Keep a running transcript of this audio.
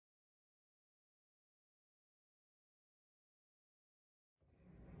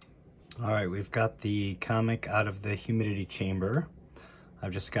All right, we've got the comic out of the humidity chamber.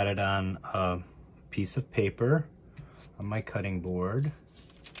 I've just got it on a piece of paper on my cutting board.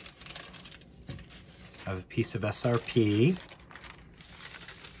 I have a piece of SRP.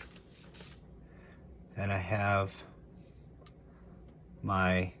 And I have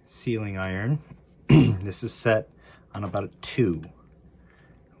my sealing iron. This is set on about a 2.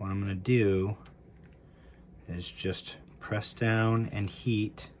 What I'm gonna do is just press down and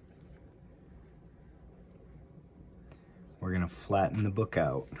heat. We're gonna flatten the book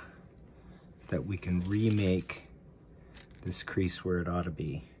out so that we can remake this crease where it ought to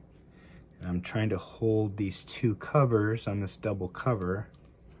be. And I'm trying to hold these 2 covers on this double cover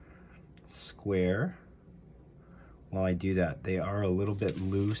square while I do that. They are a little bit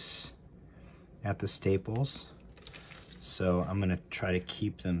loose at the staples, so I'm gonna try to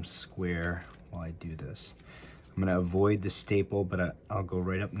keep them square while I do this. I'm gonna avoid the staple, but I'll go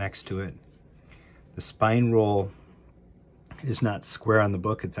right up next to it. The spine roll is not square on the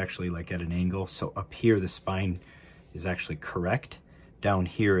book, it's actually like at an angle. So up here, the spine is actually correct. Down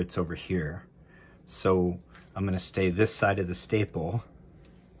here, it's over here. So I'm gonna stay this side of the staple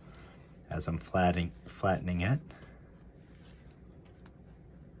as I'm flattening it.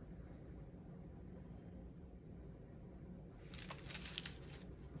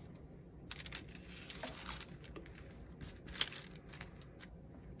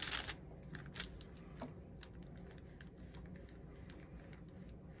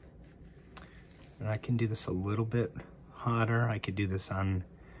 And I can do this a little bit hotter. I could do this on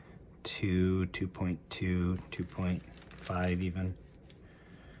 2, 2.2, 2.5 even.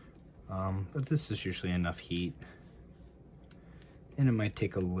 But this is usually enough heat. And it might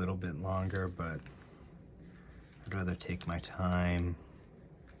take a little bit longer, but I'd rather take my time.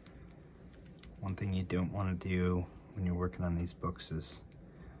 One thing you don't want to do when you're working on these books is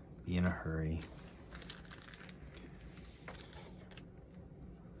be in a hurry.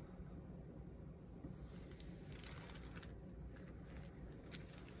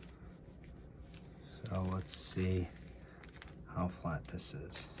 So let's see how flat this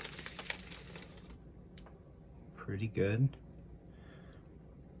is. Pretty good.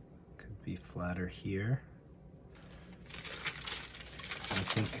 Could be flatter here. I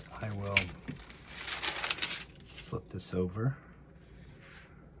think I will flip this over.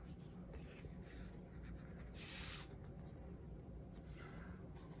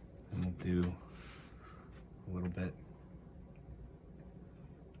 And we'll do a little bit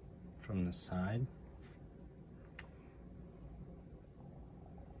from the side.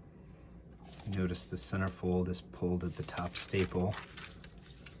 Notice the center fold is pulled at the top staple.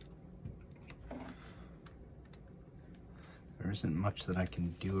 There isn't much that I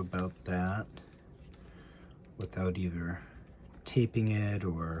can do about that without either taping it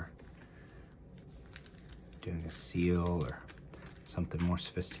or doing a seal or something more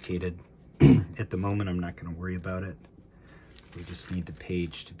sophisticated. At the moment, I'm not going to worry about it. We just need the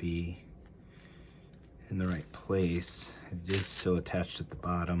page to be in the right place. It is still attached at the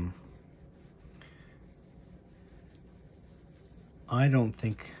bottom. I don't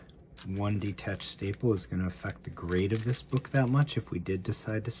think one detached staple is going to affect the grade of this book that much if we did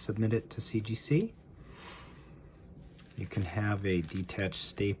decide to submit it to CGC. You can have a detached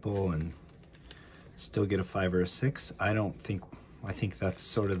staple and still get a 5 or a 6. I think that's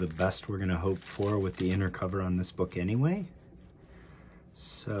sort of the best we're going to hope for with the inner cover on this book anyway.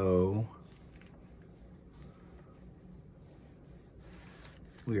 So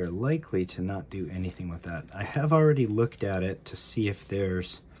we are likely to not do anything with that. I have already looked at it to see if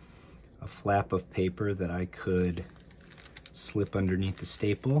there's a flap of paper that I could slip underneath the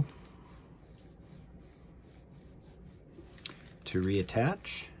staple to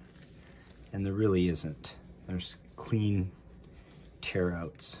reattach, and there really isn't. There's clean tear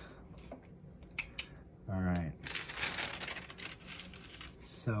outs. All right.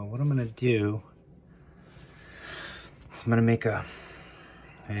 So what I'm gonna do is I'm gonna make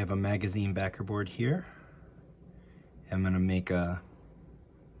I have a magazine backer board here. I'm gonna make a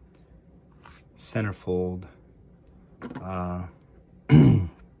centerfold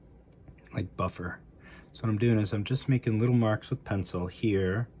like buffer. So what I'm doing is I'm just making little marks with pencil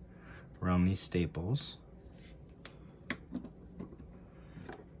here around these staples.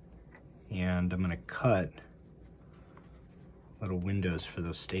 And I'm gonna cut little windows for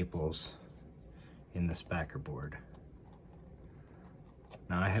those staples in this backer board.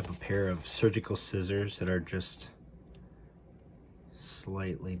 Now I have a pair of surgical scissors that are just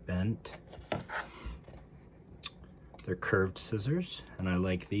slightly bent. They're curved scissors, and I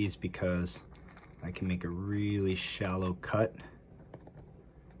like these because I can make a really shallow cut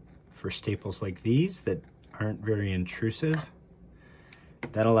for staples like these that aren't very intrusive.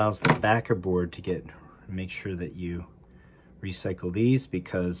 That allows the backer board to make sure that you recycle these,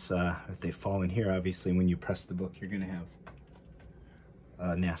 because if they fall in here, obviously when you press the book, you're going to have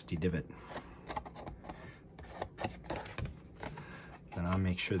a nasty divot. Then I'll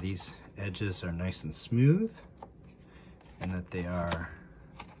make sure these edges are nice and smooth and that they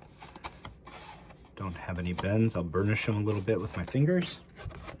don't have any bends. I'll burnish them a little bit with my fingers.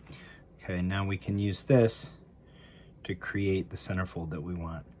 Okay, now we can use this to create the centerfold that we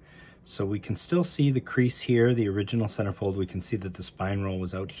want. So we can still see the crease here, the original centerfold. We can see that the spine roll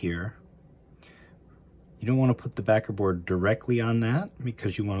was out here. You don't want to put the backer board directly on that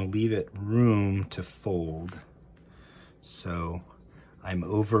because you want to leave it room to fold. So I'm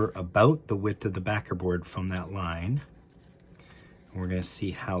over about the width of the backer board from that line. And we're going to see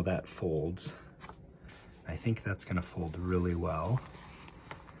how that folds. I think that's going to fold really well.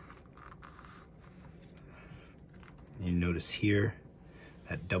 You notice here,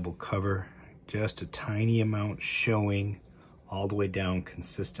 that double cover, just a tiny amount showing all the way down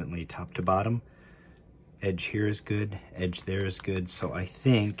consistently, top to bottom. Edge here is good, edge there is good. So I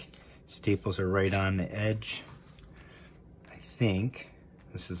think staples are right on the edge. I think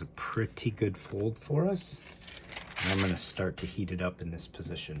this is a pretty good fold for us. And I'm going to start to heat it up in this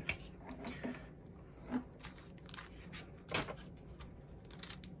position.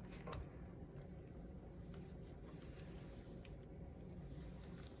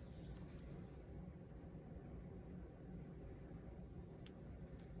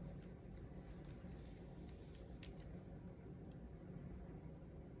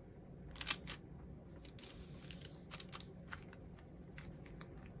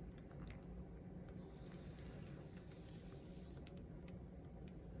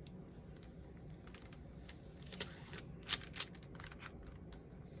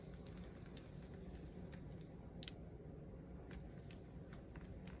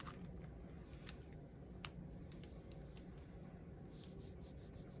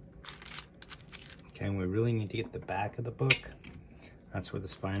 And we really need to get the back of the book. That's where the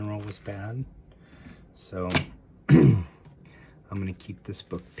spine roll was bad. So I'm going to keep this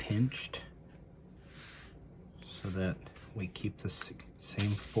book pinched so that we keep the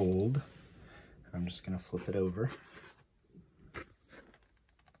same fold. I'm just going to flip it over.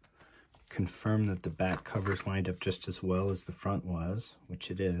 Confirm that the back cover's lined up just as well as the front was,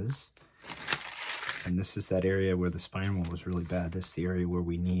 which it is. And this is that area where the spine roll was really bad. This is the area where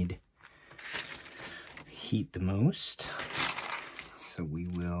we need heat the most. So we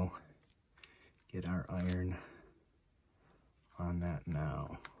will get our iron on that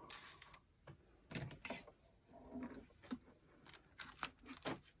now.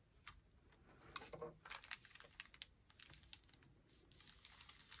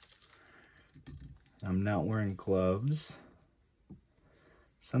 I'm not wearing gloves.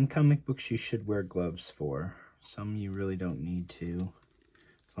 Some comic books you should wear gloves for. Some you really don't need to,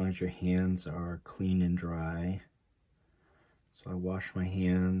 as long as your hands are clean and dry. So I wash my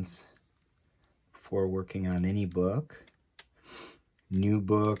hands before working on any book. New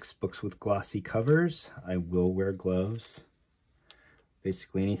books, books with glossy covers, I will wear gloves.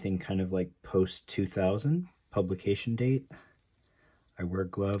 Basically anything kind of like post-2000 publication date, I wear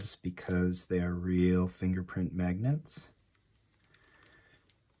gloves because they are real fingerprint magnets.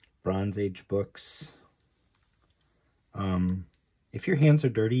 Bronze Age books, if your hands are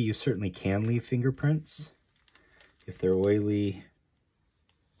dirty, you certainly can leave fingerprints. If they're oily,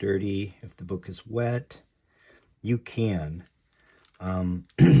 dirty, if the book is wet, you can.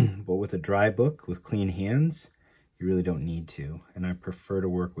 But with a dry book with clean hands, you really don't need to. And I prefer to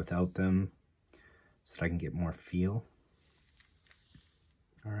work without them so that I can get more feel.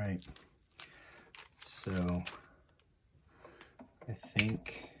 All right, so I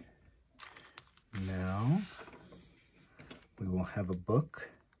think now we will have a book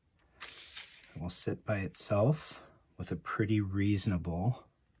that will sit by itself with a pretty reasonable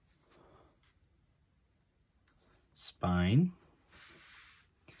spine.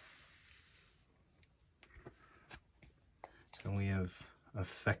 So we have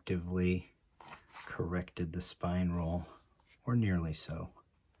effectively corrected the spine roll, or nearly so.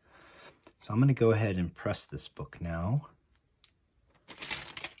 So I'm going to go ahead and press this book now.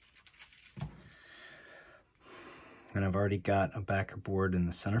 And I've already got a backer board in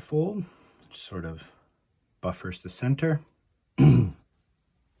the centerfold, which sort of buffers the center. I'm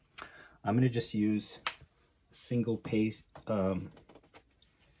going to just use a single piece of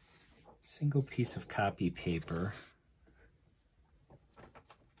copy paper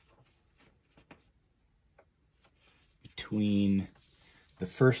between the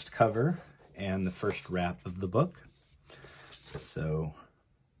first cover and the first wrap of the book. So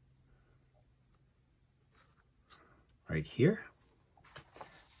right here,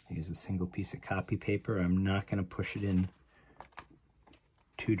 use a single piece of copy paper. I'm not going to push it in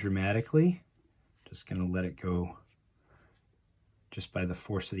too dramatically. Just going to let it go just by the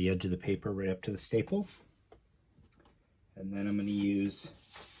force of the edge of the paper right up to the staple. And then I'm going to use,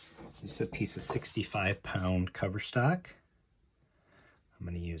 this is a piece of 65-pound cover stock. I'm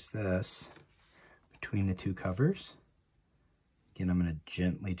going to use this between the two covers. Again, I'm going to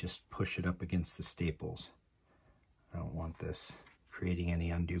gently just push it up against the staples. I don't want this creating any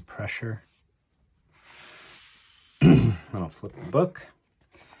undue pressure. I'll flip the book,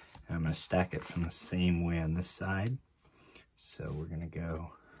 and I'm going to stack it from the same way on this side. So we're going to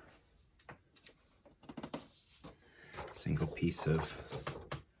go single piece of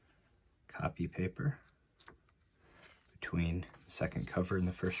copy paper between the second cover and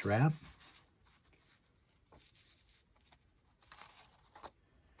the first wrap.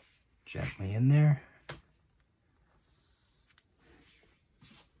 Gently in there.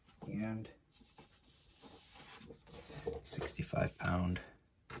 And 65-pound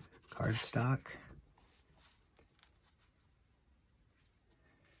cardstock.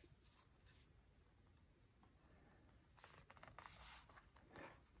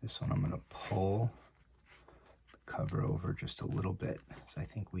 This one I'm going to pull the cover over just a little bit, so I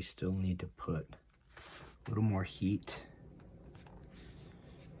think we still need to put a little more heat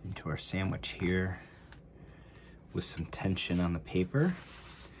into our sandwich here with some tension on the paper,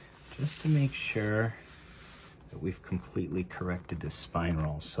 just to make sure that we've completely corrected this spine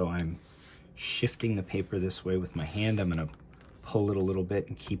roll. So I'm shifting the paper this way with my hand. I'm going to pull it a little bit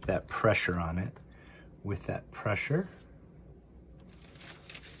and keep that pressure on it. With that pressure,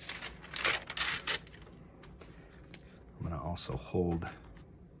 I'm going to also hold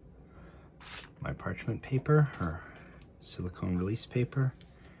my parchment paper or silicone release paper.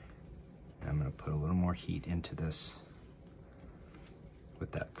 And I'm going to put a little more heat into this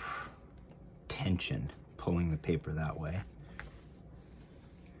with that tension, pulling the paper that way,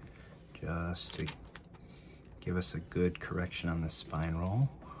 just to give us a good correction on the spine roll.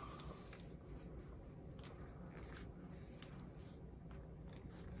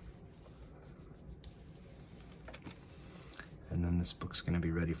 And then this book's going to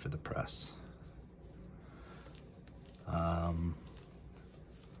be ready for the press.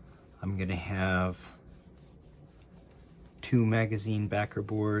 I'm going to have 2 magazine backer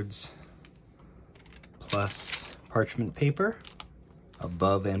boards plus parchment paper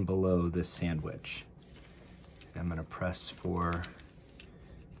above and below this sandwich. I'm going to press for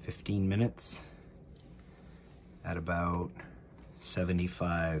 15 minutes at about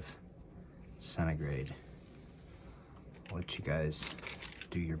 75 centigrade. I'll let you guys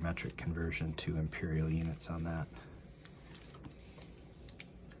do your metric conversion to imperial units on that.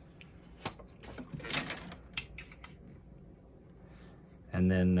 And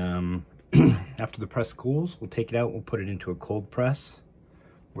then after the press cools, we'll take it out, we'll put it into a cold press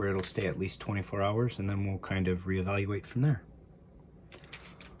where it'll stay at least 24 hours, and then we'll kind of reevaluate from there.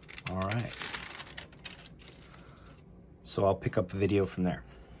 All right. So I'll pick up the video from there.